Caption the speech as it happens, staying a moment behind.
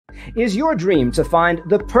Is your dream to find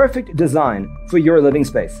the perfect design for your living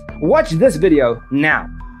space? Watch this video now.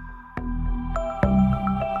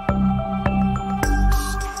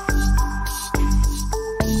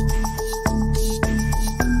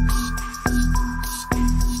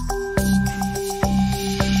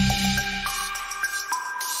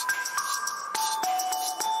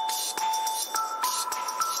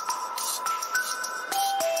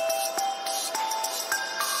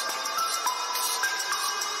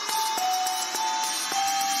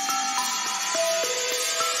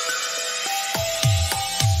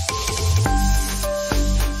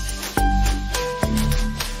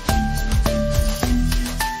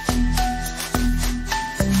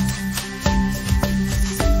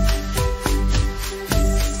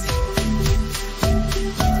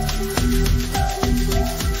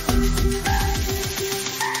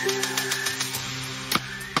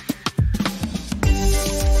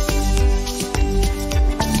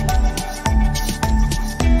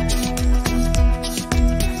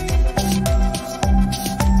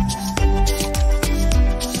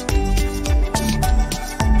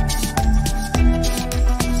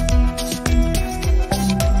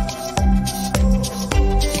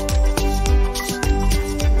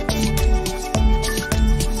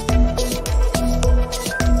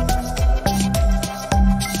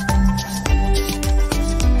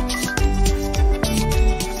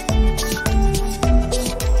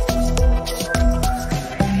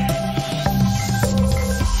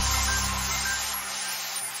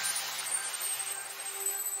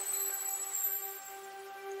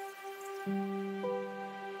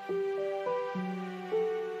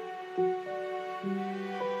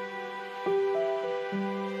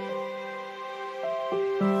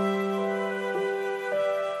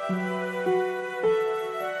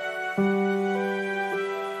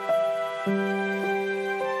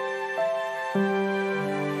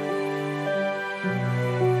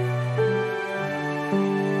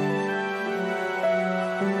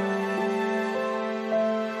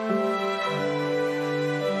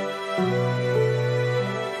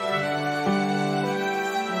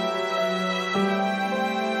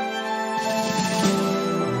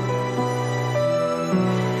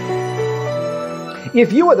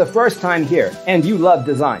 If you are the first time here and you love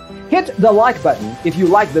design, hit the like button if you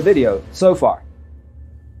like the video so far.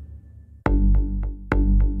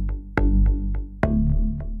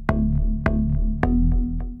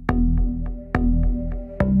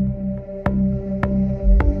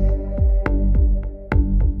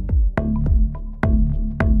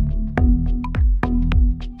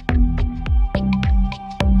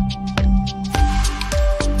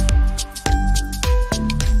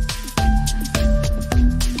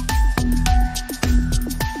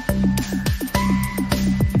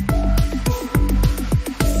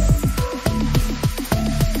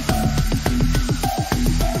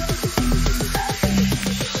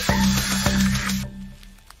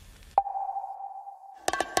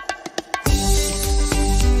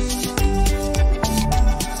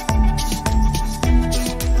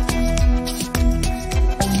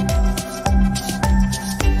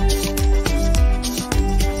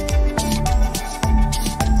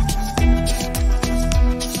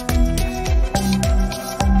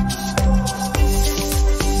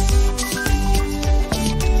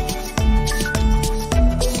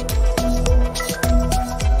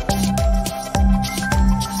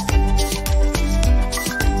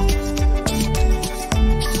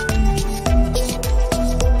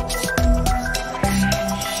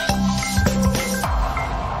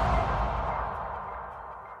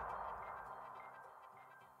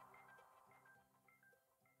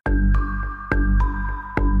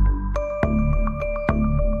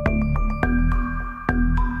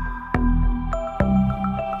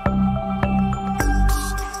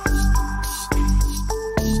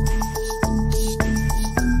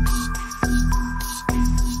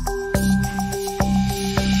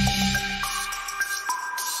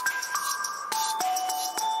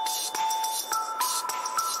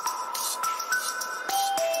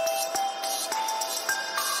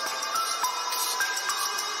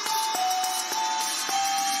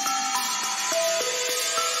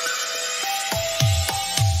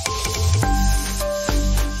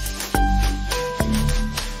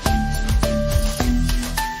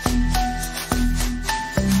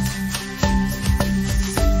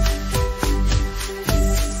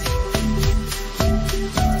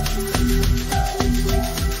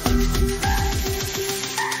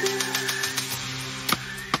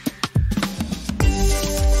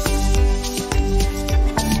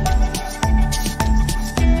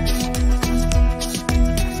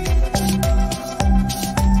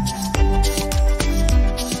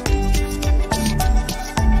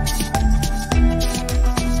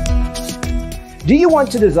 Do you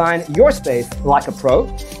want to design your space like a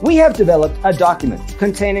pro? We have developed a document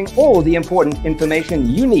containing all the important information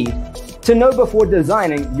you need to know before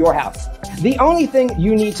designing your house. The only thing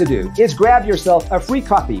you need to do is grab yourself a free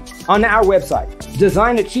copy on our website,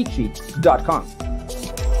 designacheatsheet.com.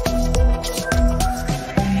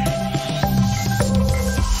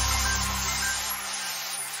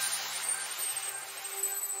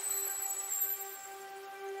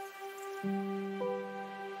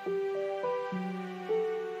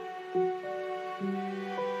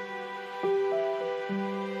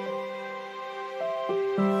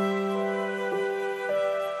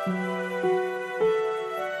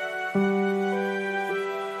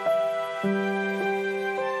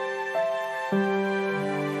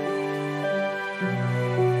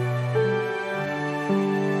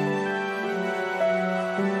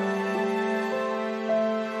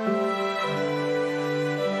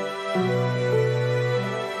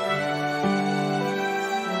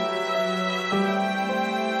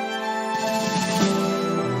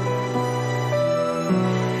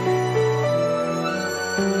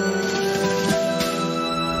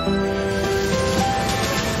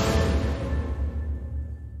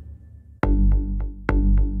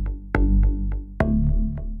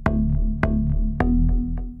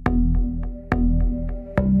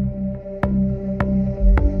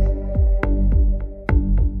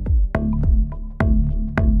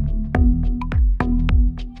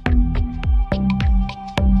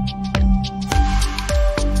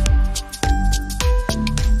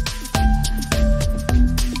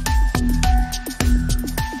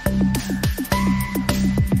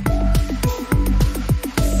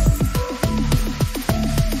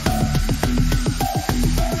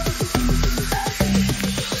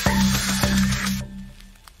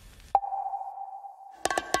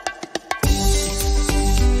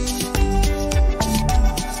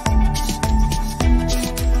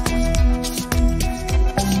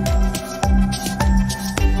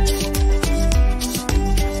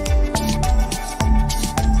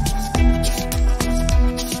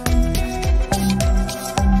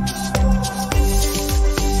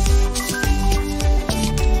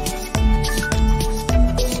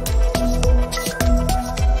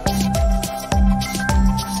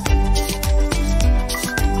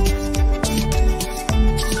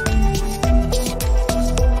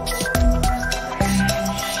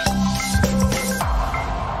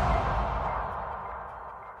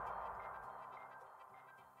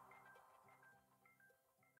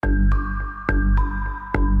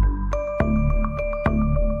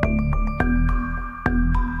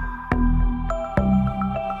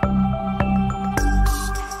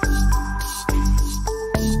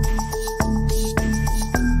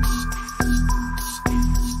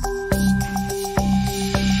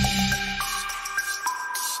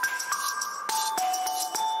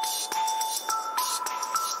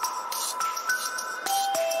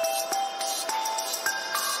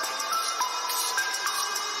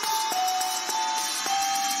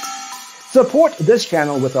 Support this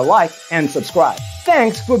channel with a like and subscribe.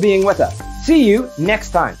 Thanks for being with us. See you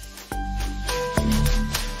next time.